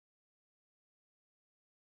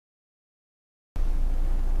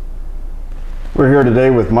We're here today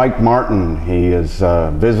with Mike Martin. He is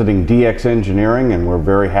visiting DX Engineering, and we're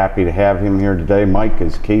very happy to have him here today. Mike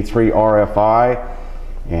is K3RFI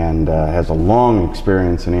and has a long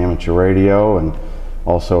experience in amateur radio, and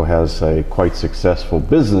also has a quite successful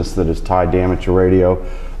business that is tied to amateur radio.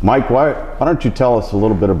 Mike, why don't you tell us a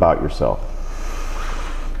little bit about yourself?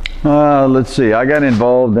 Let's see. I got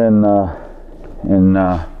involved in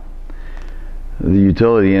the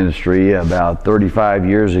utility industry about 35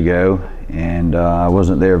 years ago, and I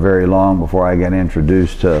wasn't there very long before I got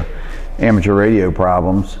introduced to amateur radio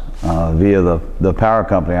problems via the power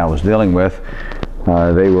company I was dealing with.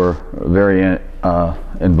 They were very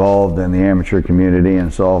involved in the amateur community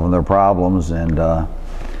and solving their problems, and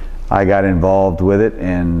I got involved with it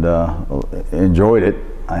and enjoyed it.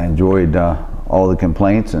 I enjoyed all the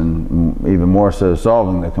complaints, and even more so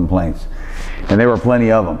solving the complaints, and there were plenty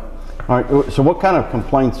of them. All right, so what kind of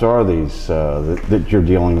complaints are these that you're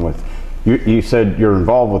dealing with? You said you're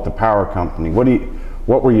involved with the power company.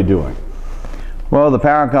 What were you doing? Well, the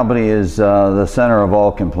power company is the center of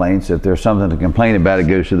all complaints. If there's something to complain about, it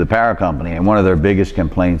goes to the power company. And one of their biggest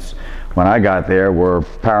complaints when I got there were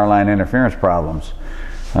power line interference problems.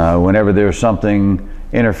 Whenever there's something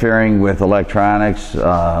interfering with electronics,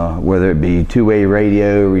 whether it be two-way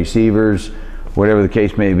radio, receivers, whatever the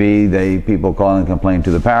case may be, people call and complain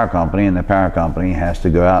to the power company, and the power company has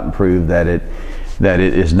to go out and prove that it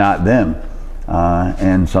is not them.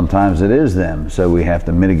 And sometimes it is them, so we have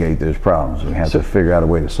to mitigate those problems. We have to figure out a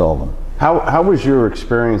way to solve them. How was your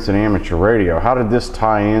experience in amateur radio? How did this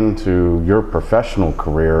tie into your professional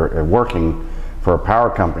career working for a power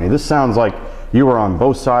company? This sounds like you were on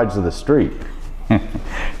both sides of the street.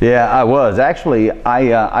 Yeah, I was. Actually,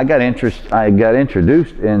 I got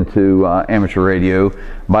introduced into amateur radio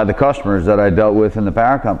by the customers that I dealt with in the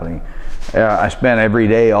power company. I spent every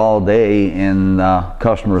day, all day in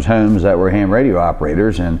customers' homes that were ham radio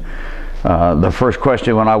operators, and the first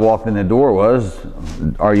question when I walked in the door was,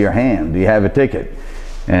 "Are you a ham? Do you have a ticket?"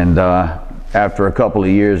 And after a couple of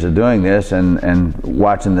years of doing this and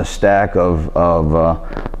watching the stack of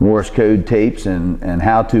Morse code tapes and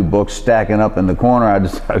how-to books stacking up in the corner, I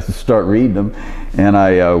decided to start reading them, and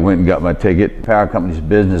I went and got my ticket. Power company's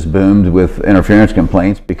business boomed with interference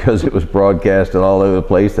complaints because it was broadcasted all over the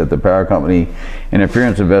place that the power company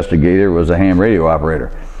interference investigator was a ham radio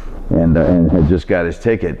operator, and had just got his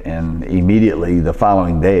ticket. And immediately the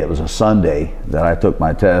following day, it was a Sunday, that I took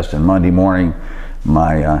my test, and Monday morning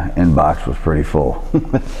my inbox was pretty full.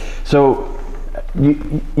 So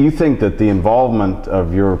you think that the involvement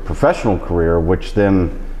of your professional career, which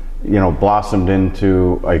then blossomed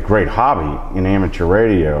into a great hobby in amateur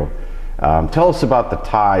radio, tell us about the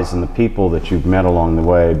ties and the people that you've met along the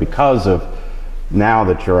way because of now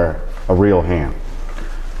that you're a real ham.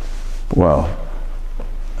 Well,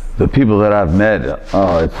 the people that I've met,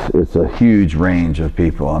 it's a huge range of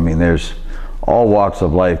people. I mean, there's all walks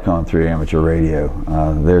of life come through amateur radio.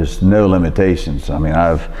 There's no limitations. I mean,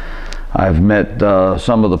 I've met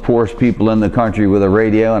some of the poorest people in the country with a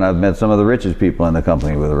radio, and I've met some of the richest people in the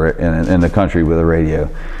country with a radio.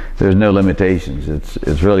 There's no limitations.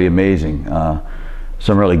 It's really amazing.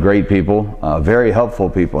 Some really great people, very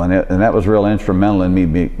helpful people, and that was real instrumental in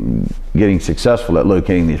me getting successful at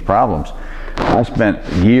locating these problems. I spent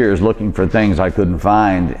years looking for things I couldn't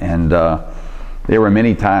find, and there were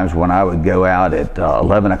many times when I would go out at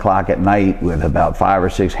 11 o'clock at night with about 5 or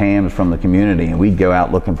 6 hams from the community, and we'd go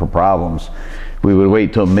out looking for problems. We would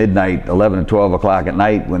wait till midnight, 11 and 12 o'clock at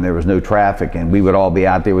night when there was no traffic, and we would all be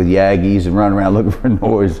out there with Yagis and run around looking for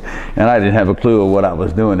noise, and I didn't have a clue of what I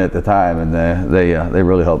was doing at the time, and they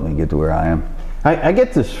really helped me get to where I am. I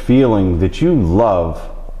get this feeling that you love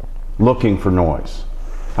looking for noise.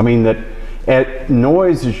 I mean, that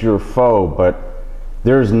noise is your foe, but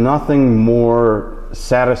there's nothing more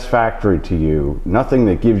satisfactory to you, nothing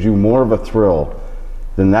that gives you more of a thrill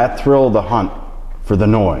than that thrill of the hunt for the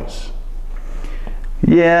noise.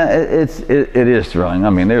 Yeah, it is thrilling. I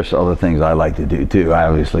mean, there's other things I like to do too,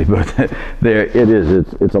 obviously, but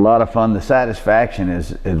it's a lot of fun. The satisfaction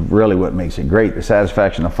is really what makes it great, the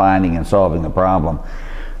satisfaction of finding and solving the problem.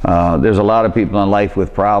 There's a lot of people in life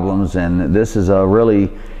with problems, and this is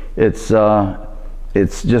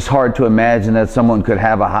it's just hard to imagine that someone could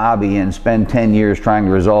have a hobby and spend 10 years trying to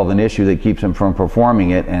resolve an issue that keeps them from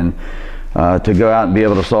performing it, and to go out and be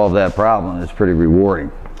able to solve that problem is pretty rewarding.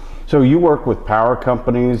 So you work with power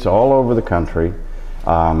companies all over the country.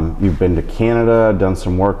 You've been to Canada, done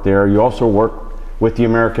some work there. You also work with the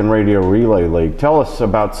American Radio Relay League. Tell us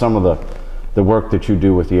about some of the work that you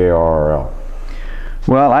do with the ARRL.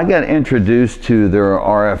 Well, I got introduced to their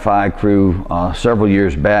RFI crew several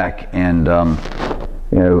years back, and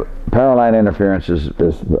power line interference is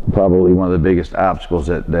probably one of the biggest obstacles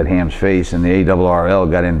that hams face, and the ARRL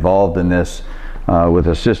got involved in this with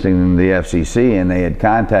assisting the FCC, and they had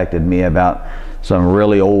contacted me about some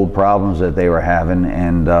really old problems that they were having,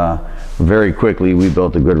 and very quickly we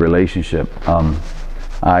built a good relationship.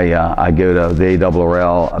 I go to the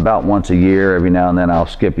ARRL about once a year. Every now and then I'll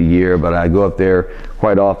skip a year, but I go up there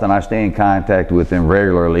quite often. I stay in contact with them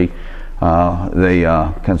regularly. They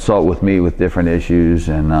consult with me with different issues,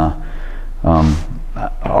 and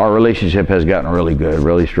our relationship has gotten really good,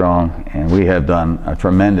 really strong, and we have done a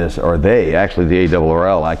tremendous, or they, actually the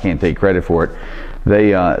ARRL, I can't take credit for it,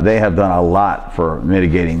 they have done a lot for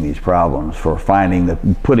mitigating these problems, for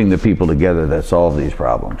putting the people together that solve these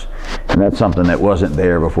problems. And that's something that wasn't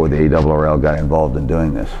there before the ARRL got involved in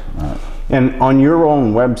doing this. And on your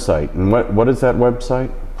own website, and what is that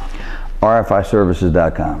website?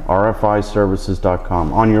 RFIServices.com.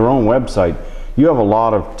 RFIServices.com. On your own website, you have a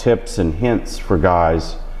lot of tips and hints for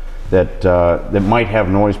guys that might have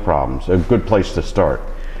noise problems. A good place to start.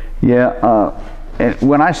 Yeah. And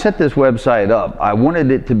when I set this website up, I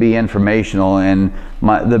wanted it to be informational, and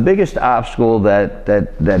the biggest obstacle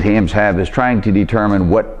that hams have is trying to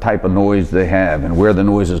determine what type of noise they have and where the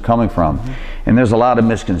noise is coming from. And there's a lot of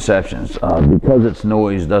misconceptions. Because it's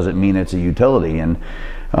noise doesn't mean it's a utility. And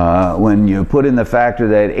when you put in the factor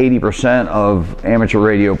that 80% of amateur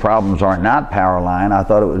radio problems are not power line, I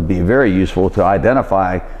thought it would be very useful to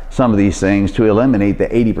identify some of these things to eliminate the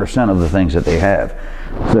 80% of the things that they have.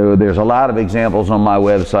 So there's a lot of examples on my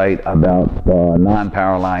website about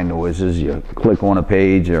non-power line noises. You click on a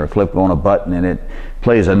page or click on a button and it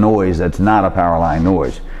plays a noise that's not a power line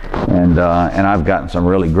noise. And I've gotten some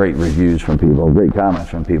really great reviews from people, great comments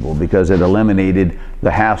from people, because it eliminated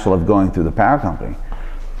the hassle of going through the power company.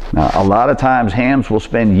 Now, a lot of times hams will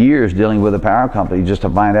spend years dealing with a power company just to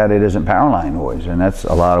find out it isn't power line noise, and that's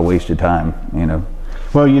a lot of wasted time, you know.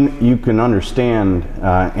 Well, you can understand,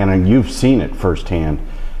 and you've seen it firsthand,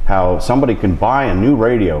 how somebody can buy a new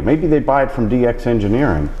radio. Maybe they buy it from DX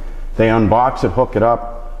Engineering. They unbox it, hook it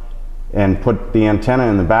up, and put the antenna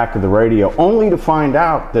in the back of the radio, only to find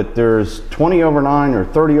out that there's 20 over 9 or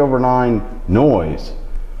 30 over 9 noise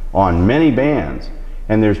on many bands,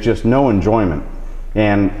 and there's just no enjoyment.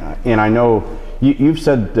 And I know you've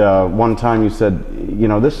said one time, you said, you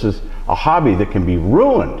know, this is a hobby that can be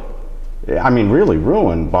ruined. I mean, really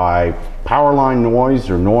ruined by power line noise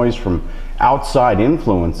or noise from outside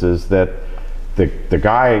influences that the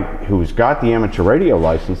guy who's got the amateur radio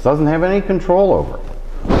license doesn't have any control over.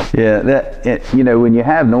 Yeah, you know, when you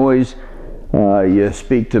have noise, you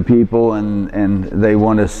speak to people and they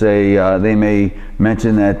want to say, they may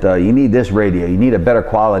mention that you need this radio, you need a better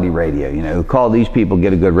quality radio, you know, call these people,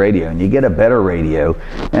 get a good radio, and you get a better radio,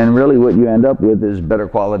 and really what you end up with is better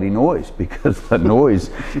quality noise, because the noise,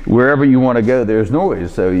 wherever you want to go, there's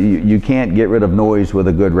noise, so you can't get rid of noise with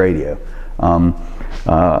a good radio.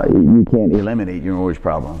 You can't eliminate your noise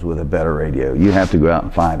problems with a better radio. You have to go out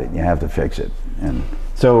and find it, you have to fix it. And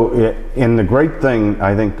so, and the great thing,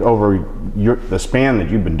 I think, over the span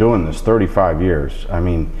that you've been doing this, 35 years, I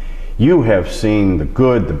mean, you have seen the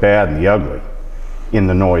good, the bad, and the ugly in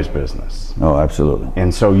the noise business. Oh, absolutely.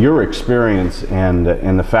 And so your experience and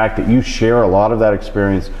the fact that you share a lot of that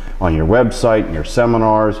experience on your website and your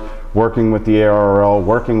seminars, working with the ARRL,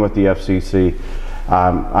 working with the FCC,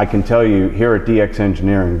 I can tell you here at DX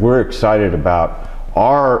Engineering, we're excited about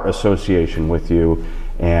our association with you.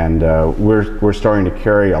 And we're starting to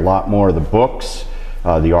carry a lot more of the books,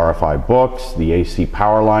 the RFI books, the AC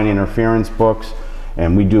power line interference books,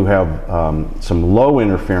 and we do have some low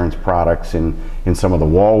interference products in some of the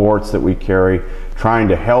wall warts that we carry, trying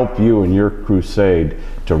to help you in your crusade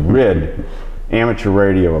to rid amateur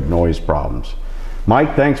radio of noise problems.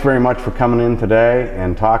 Mike, thanks very much for coming in today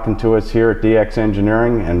and talking to us here at DX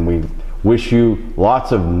Engineering, and we wish you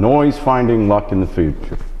lots of noise finding luck in the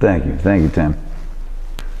future. Thank you, Tim.